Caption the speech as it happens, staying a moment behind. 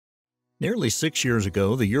Nearly 6 years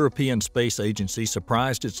ago, the European Space Agency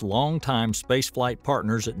surprised its longtime spaceflight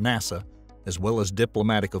partners at NASA, as well as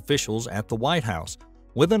diplomatic officials at the White House,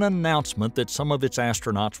 with an announcement that some of its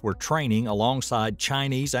astronauts were training alongside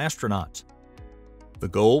Chinese astronauts. The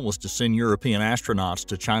goal was to send European astronauts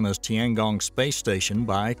to China's Tiangong space station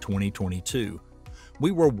by 2022.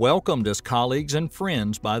 We were welcomed as colleagues and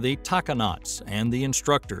friends by the taikonauts and the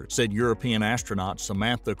instructor, said European astronaut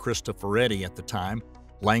Samantha Cristoforetti at the time.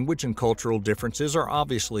 Language and cultural differences are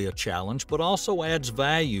obviously a challenge, but also adds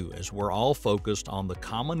value as we're all focused on the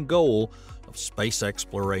common goal of space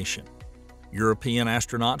exploration. European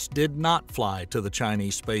astronauts did not fly to the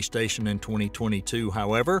Chinese space station in 2022,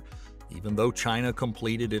 however, even though China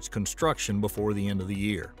completed its construction before the end of the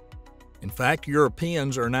year. In fact,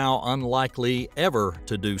 Europeans are now unlikely ever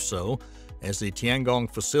to do so, as the Tiangong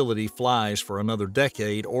facility flies for another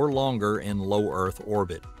decade or longer in low Earth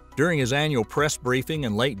orbit. During his annual press briefing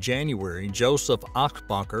in late January, Joseph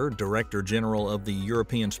Achbacher, Director General of the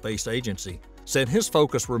European Space Agency, said his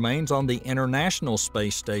focus remains on the International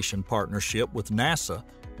Space Station partnership with NASA,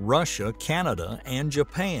 Russia, Canada, and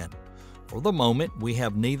Japan. For the moment, we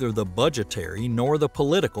have neither the budgetary nor the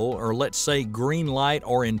political, or let's say green light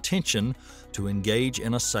or intention, to engage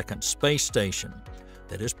in a second space station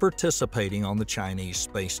that is participating on the Chinese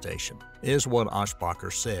space station, is what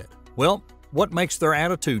Achbacher said. Well, what makes their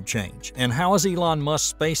attitude change, and how is Elon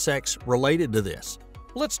Musk's SpaceX related to this?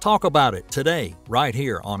 Let's talk about it today, right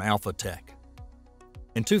here on Alpha Tech.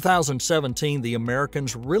 In 2017, the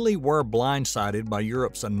Americans really were blindsided by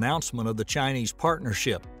Europe's announcement of the Chinese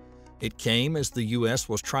partnership. It came as the U.S.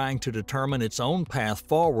 was trying to determine its own path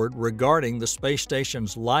forward regarding the space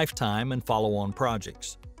station's lifetime and follow-on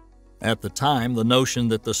projects. At the time, the notion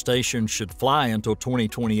that the station should fly until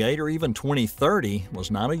 2028 or even 2030 was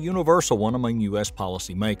not a universal one among U.S.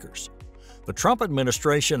 policymakers. The Trump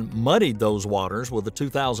administration muddied those waters with a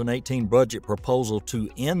 2018 budget proposal to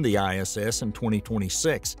end the ISS in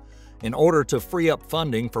 2026 in order to free up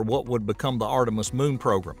funding for what would become the Artemis moon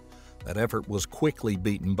program. That effort was quickly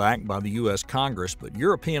beaten back by the U.S. Congress, but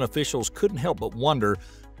European officials couldn't help but wonder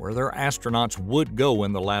where their astronauts would go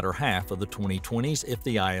in the latter half of the 2020s if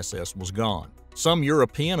the ISS was gone. Some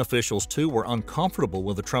European officials, too, were uncomfortable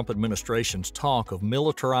with the Trump administration's talk of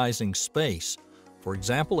militarizing space. For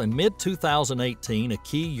example, in mid-2018, a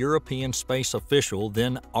key European space official,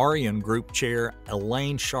 then Ariane Group Chair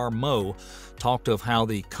Elaine Charmeau, talked of how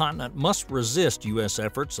the continent must resist U.S.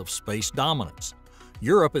 efforts of space dominance.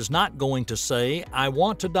 Europe is not going to say, "I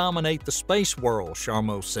want to dominate the space world,"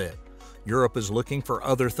 Charmeau said. Europe is looking for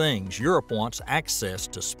other things. Europe wants access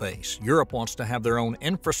to space. Europe wants to have their own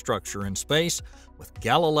infrastructure in space with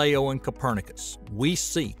Galileo and Copernicus. We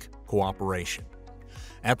seek cooperation.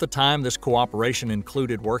 At the time, this cooperation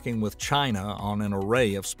included working with China on an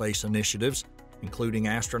array of space initiatives, including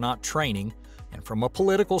astronaut training, and from a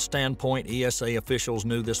political standpoint, ESA officials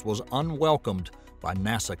knew this was unwelcomed by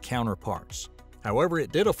NASA counterparts. However,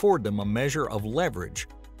 it did afford them a measure of leverage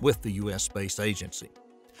with the U.S. Space Agency.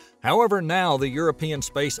 However, now the European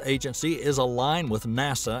Space Agency is aligned with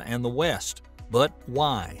NASA and the West. But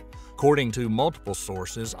why? According to multiple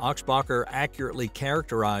sources, Achbacher accurately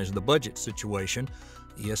characterized the budget situation.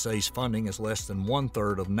 ESA's funding is less than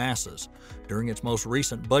one-third of NASA's. During its most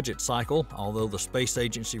recent budget cycle, although the space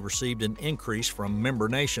agency received an increase from member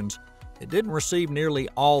nations, it didn't receive nearly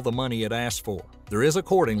all the money it asked for. There is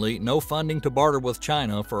accordingly no funding to barter with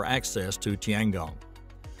China for access to Tiangong.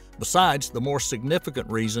 Besides, the more significant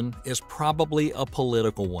reason is probably a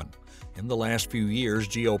political one. In the last few years,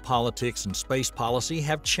 geopolitics and space policy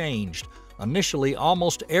have changed. Initially,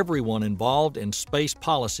 almost everyone involved in space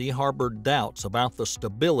policy harbored doubts about the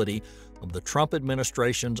stability of the Trump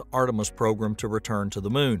administration's Artemis program to return to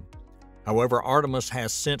the moon. However, Artemis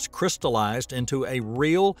has since crystallized into a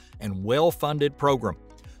real and well-funded program.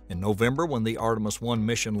 In November, when the Artemis 1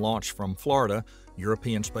 mission launched from Florida,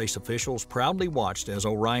 European space officials proudly watched as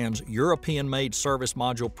Orion's European-made service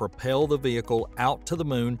module propelled the vehicle out to the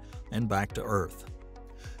moon and back to Earth.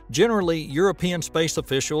 Generally, European space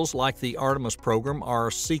officials, like the Artemis program,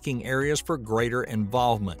 are seeking areas for greater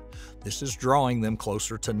involvement. This is drawing them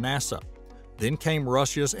closer to NASA. Then came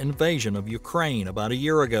Russia's invasion of Ukraine about a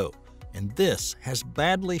year ago. And this has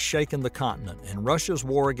badly shaken the continent, and Russia's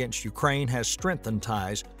war against Ukraine has strengthened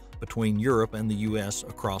ties between Europe and the U.S.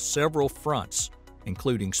 across several fronts,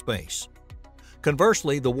 including space.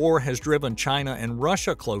 Conversely, the war has driven China and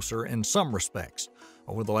Russia closer in some respects.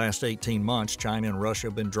 Over the last 18 months, China and Russia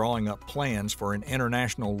have been drawing up plans for an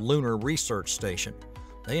international lunar research station.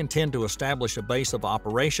 They intend to establish a base of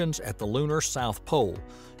operations at the lunar South Pole,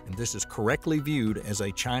 and this is correctly viewed as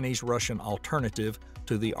a Chinese-Russian alternative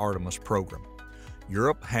to the Artemis program.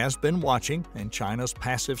 Europe has been watching, and China's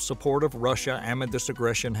passive support of Russia amid this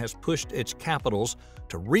aggression has pushed its capitals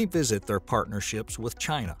to revisit their partnerships with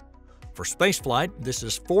China. For spaceflight, this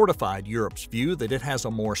has fortified Europe's view that it has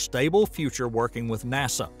a more stable future working with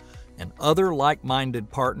NASA and other like-minded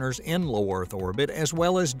partners in low Earth orbit as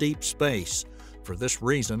well as deep space. For this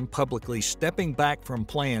reason, publicly stepping back from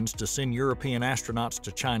plans to send European astronauts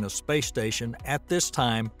to China's space station at this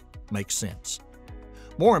time makes sense.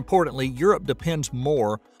 More importantly, Europe depends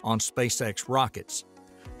more on SpaceX rockets.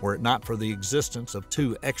 Were it not for the existence of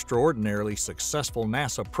two extraordinarily successful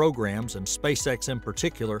NASA programs, and SpaceX in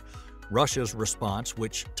particular, Russia's response,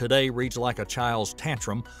 which today reads like a child's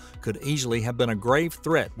tantrum, could easily have been a grave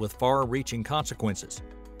threat with far-reaching consequences.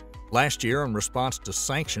 Last year, in response to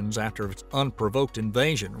sanctions after its unprovoked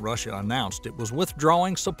invasion, Russia announced it was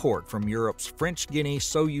withdrawing support from Europe's French Guiana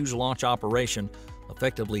Soyuz launch operation,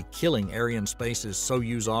 effectively killing Arianespace's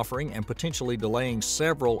Soyuz offering and potentially delaying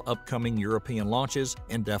several upcoming European launches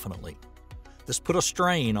indefinitely. This put a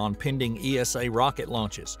strain on pending ESA rocket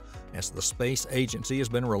launches, as the space agency has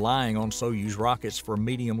been relying on Soyuz rockets for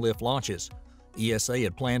medium-lift launches. ESA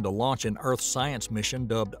had planned to launch an Earth science mission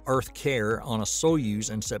dubbed Earth Care on a Soyuz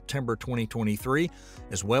in September 2023,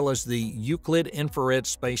 as well as the Euclid Infrared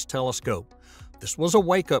Space Telescope. This was a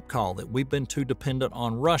wake-up call that we've been too dependent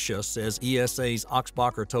on Russia, says ESA's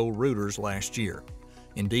Oxbacher told Reuters last year.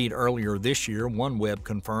 Indeed, earlier this year, OneWeb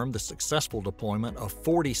confirmed the successful deployment of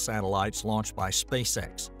 40 satellites launched by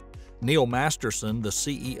SpaceX. Neil Masterson, the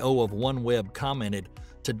CEO of OneWeb, commented,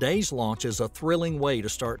 "Today's launch is a thrilling way to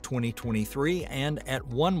start 2023, and at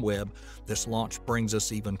OneWeb, this launch brings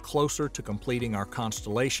us even closer to completing our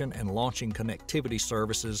constellation and launching connectivity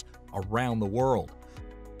services around the world."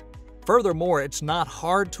 Furthermore, it's not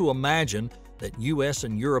hard to imagine that U.S.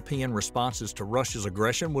 and European responses to Russia's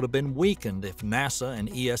aggression would have been weakened if NASA and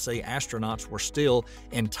ESA astronauts were still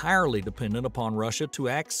entirely dependent upon Russia to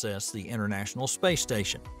access the International Space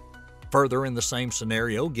Station. Further, in the same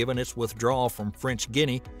scenario, given its withdrawal from French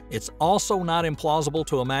Guiana, it's also not implausible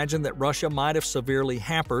to imagine that Russia might have severely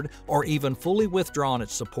hampered or even fully withdrawn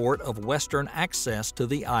its support of Western access to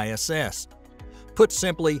the ISS. Put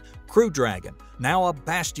simply, Crew Dragon, now a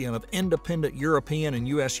bastion of independent European and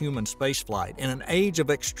U.S. human spaceflight in an age of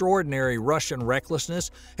extraordinary Russian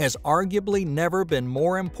recklessness, has arguably never been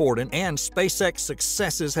more important, and SpaceX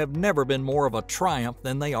successes have never been more of a triumph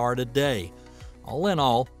than they are today. All in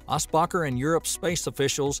all, Oxbacher and Europe's space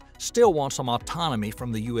officials still want some autonomy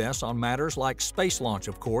from the U.S. on matters like space launch,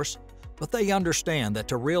 of course, but they understand that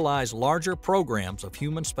to realize larger programs of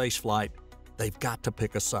human spaceflight, they've got to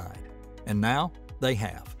pick a side. And now, they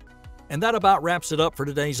have. And that about wraps it up for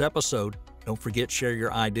today's episode. Don't forget to share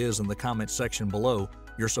your ideas in the comments section below.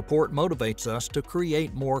 Your support motivates us to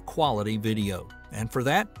create more quality video. And for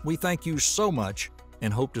that, we thank you so much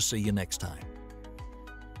and hope to see you next time.